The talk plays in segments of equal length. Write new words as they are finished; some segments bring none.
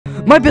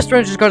My best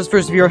friend just got his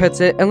first VR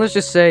headset, and let's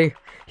just say,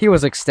 he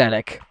was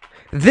ecstatic.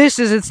 This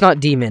is It's Not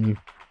Demon.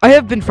 I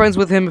have been friends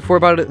with him for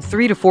about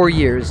 3 to 4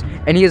 years,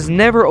 and he has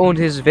never owned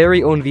his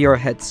very own VR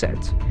headset.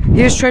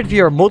 He has tried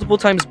VR multiple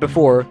times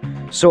before,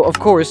 so of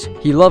course,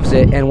 he loves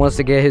it and wants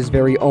to get his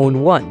very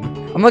own one.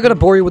 I'm not gonna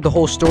bore you with the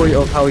whole story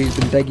of how he's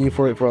been begging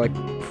for it for like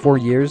 4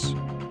 years,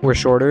 or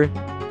shorter.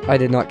 I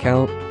did not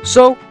count.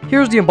 So,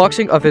 here's the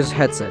unboxing of his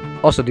headset.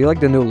 Also, do you like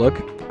the new look?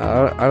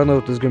 I don't know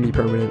if this is gonna be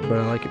permanent, but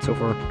I like it so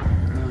far.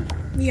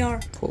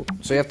 VR. Cool.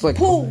 So you have to like...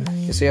 Pull.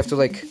 Yeah, so you have to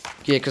like...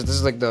 Yeah, because this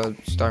is like the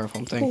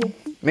styrofoam thing. Pull.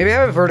 Maybe I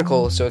have it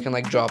vertical so it can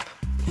like drop.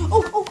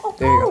 Oh.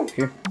 There you go.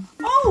 Here.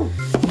 Oh.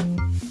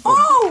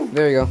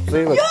 There you go.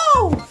 There you look.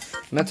 Yo.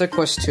 Meta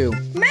Quest 2.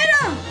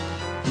 Meta.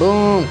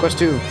 Boom. Quest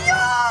 2.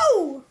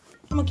 Yo.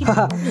 I'm gonna keep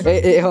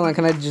hey, hold on.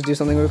 Can I just do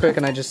something real quick?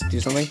 Can I just do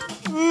something?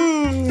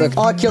 Look,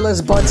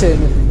 Oculus button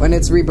when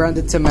it's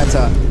rebranded to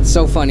Meta.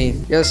 So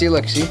funny. Yeah, see,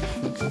 look, see?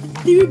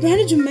 They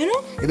rebranded to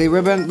Meta? They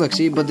rebranded, look,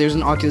 see? But there's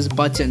an Oculus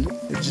button.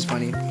 It's just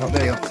funny. Oh,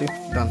 there you go. See?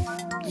 Done.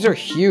 These are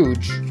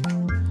huge.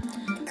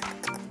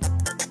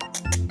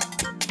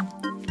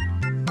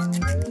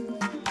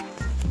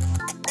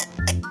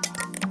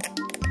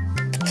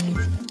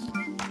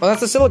 Oh,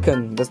 that's the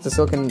silicone. That's the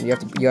silicone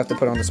you have to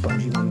put on the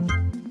spongy one.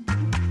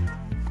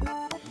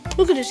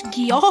 Look at this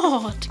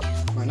god.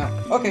 Right now.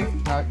 Okay.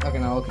 Okay,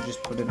 now I can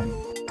just put it in.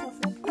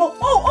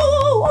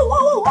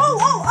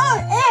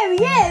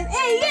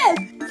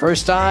 Yeah.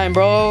 First time,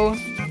 bro.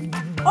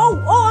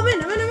 I'm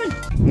in.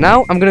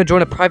 Now I'm gonna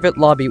join a private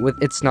lobby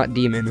with It's Not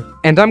Demon,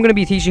 and I'm gonna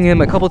be teaching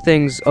him a couple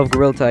things of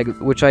Gorilla Tag,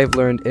 which I've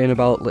learned in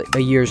about like,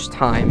 a year's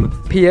time.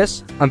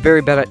 P.S. I'm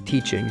very bad at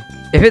teaching.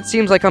 If it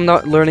seems like I'm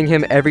not learning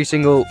him every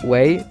single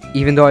way,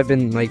 even though I've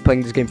been like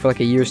playing this game for like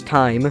a year's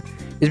time,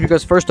 is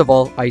because first of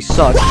all, I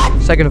suck.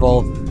 Second of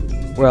all,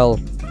 well,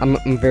 I'm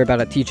very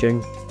bad at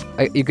teaching.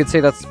 You could say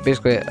that's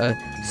basically a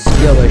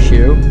skill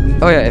issue.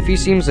 Oh yeah, if he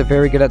seems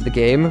very good at the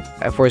game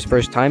for his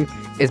first time,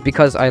 it's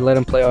because I let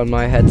him play on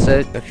my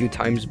headset a few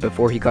times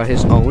before he got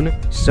his own.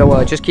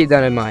 So just keep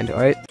that in mind,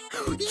 alright?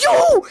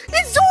 Yo!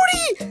 It's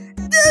Zorty!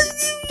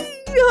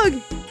 Give me a hug!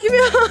 Give me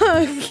a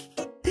hug!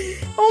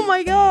 Oh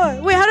my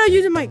god! Wait, how do I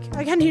use the mic?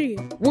 I can't hear you.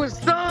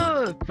 What's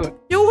up?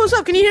 Yo, what's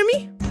up? Can you hear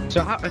me?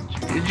 So how,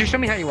 just show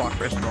me how you walk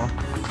first of all.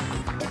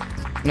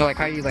 No, like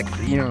how you like,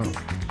 you know,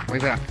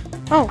 like that.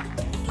 Oh.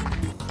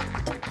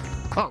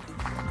 Oh.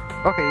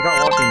 Okay, you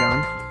got walking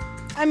down.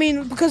 I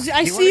mean, because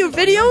I see your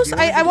videos.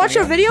 I watch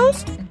your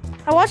videos.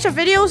 I watch your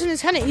videos and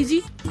it's kind of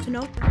easy to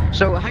know.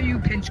 So how you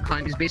pinch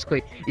climb is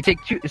basically, you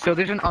take two, so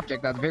there's an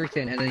object that's very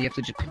thin, and then you have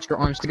to just pinch your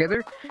arms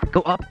together,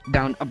 go up,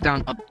 down,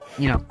 up,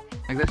 you know,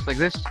 like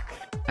this,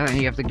 and then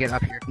you have to get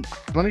up here.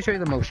 Let me show you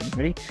the motion,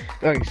 ready?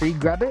 Okay, so you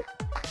grab it,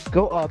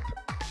 go up,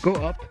 you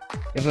have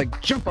to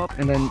like jump up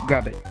and then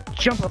grab it.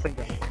 Jump up and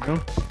grab it, you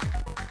know?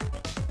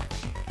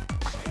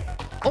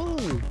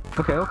 Oh!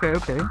 Okay.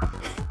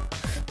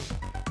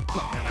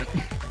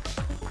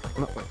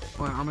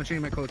 Wait, I'm gonna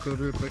change my color code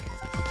real quick.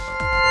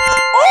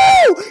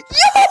 Oh!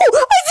 Yo!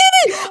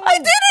 I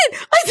did it!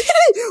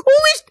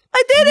 Holy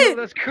I did it!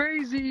 That's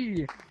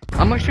crazy!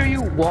 I'm gonna show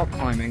you wall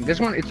climbing. This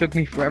one, it took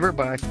me forever,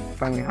 but I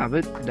finally have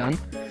it done.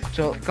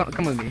 So,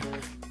 come with me.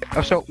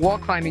 So, wall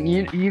climbing,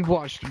 you've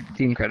watched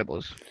The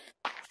Incredibles.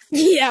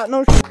 Yeah,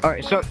 no.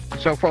 Alright, so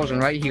Frozen,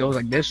 right? He goes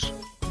like this.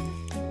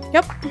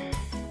 Yep.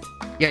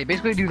 Yeah, you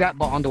basically do that,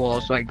 but on the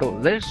wall. So I go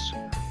this.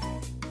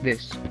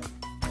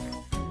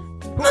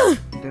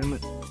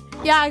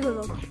 Yeah, I give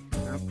up.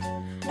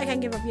 I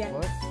can't give up yet.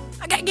 What?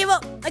 I can't give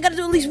up. I gotta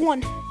do at least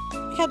one.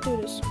 I can't do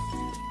this.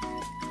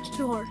 It's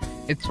too hard.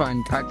 It's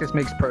fine. Practice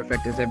makes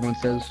perfect, as everyone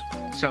says.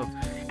 So,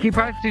 keep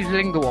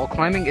practicing the wall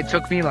climbing. It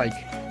took me like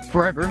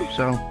forever.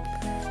 So,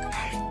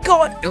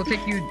 God. it'll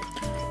take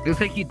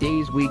you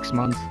days, weeks,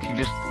 months to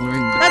just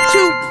learn. That's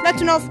two.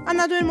 That's enough. I'm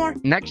not doing more.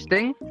 Next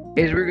thing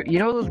is you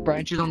know those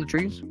branches on the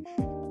trees?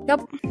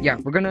 Yep. Yeah,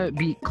 we're gonna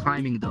be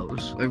climbing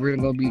those. Like, we're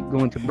gonna be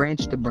going to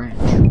branch to branch.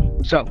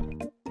 So,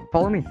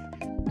 follow me.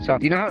 So,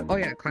 you know how? Oh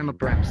yeah, climb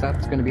up ramps.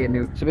 That's gonna be a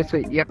new. So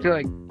basically, you have to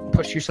like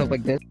push yourself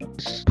like this.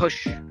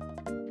 Push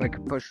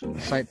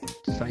side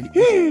to side.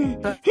 You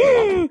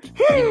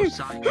go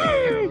side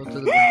parallel to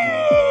the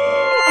ground.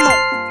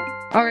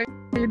 All right,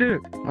 you do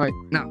it. All right,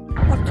 now.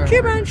 Up the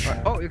tree branch.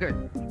 Right. Oh, you're good.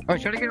 All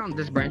right, try to get on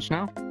this branch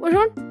now. Which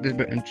one? This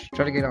branch.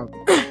 Try to get on.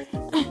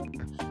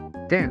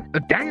 Damn.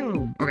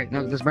 Damn. Okay,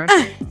 now this branch.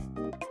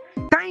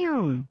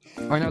 Damn.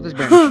 All right, now this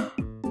branch.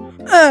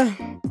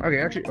 Okay,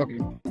 actually, okay.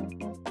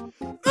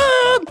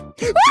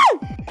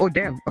 Oh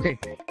damn. Okay.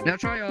 Now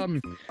try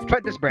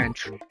this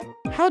branch.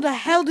 How the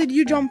hell did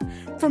you jump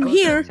from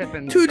here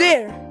to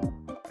there?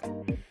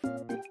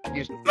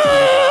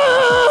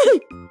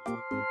 Oh,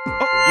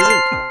 you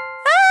did.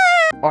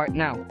 All right,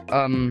 now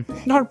The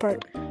hard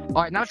part.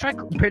 All right, now try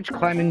pinch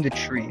climbing the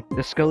tree.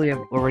 The skill you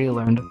have already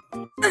learned.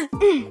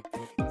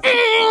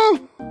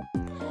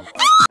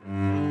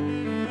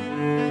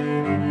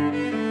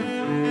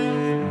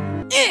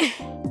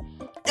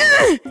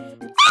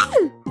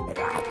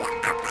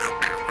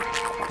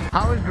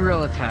 How is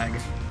Gorilla Tag?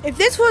 If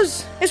this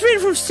was, it's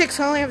rated from 6.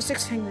 I only have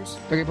 6 fingers.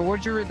 Okay, but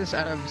what'd you rate this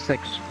out of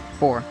 6?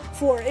 4.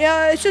 4.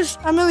 Yeah, it's just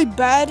I'm really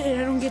bad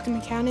and I don't get the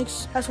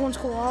mechanics. That's one's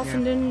go off, Yeah.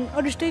 and then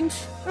other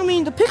things. I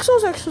mean, the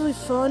pixel's actually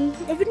fun.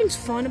 Everything's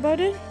fun about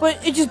it, but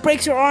it just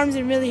breaks your arms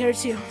and really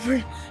hurts you.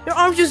 Your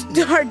arms just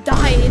start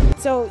dying.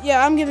 So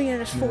yeah, I'm giving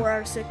it a 4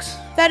 out of 6.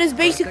 That is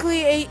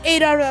basically a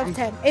 8 out of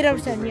 10. 8 out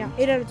of 10. Yeah,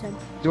 8 out of 10.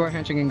 Door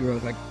hatching and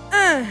growth, like.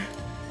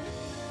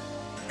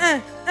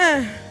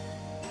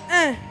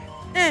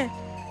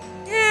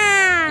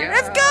 Yeah.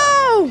 Let's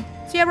go.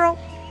 See ya, bro.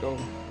 Go.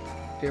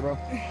 See ya, bro.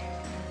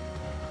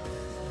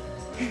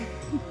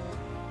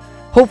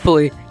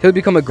 Hopefully, he'll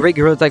become a great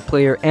Gorilla Tag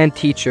player and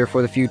teacher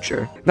for the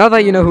future. Now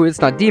that you know who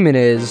It's Not Demon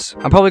is,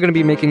 I'm probably going to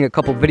be making a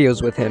couple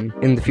videos with him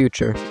in the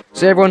future.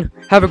 So everyone,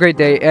 have a great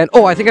day, and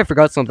oh, I think I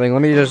forgot something.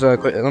 Let me just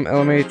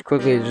let me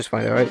quickly just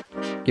find it, alright?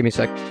 Give me a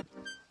sec.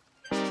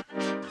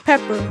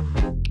 Pepper.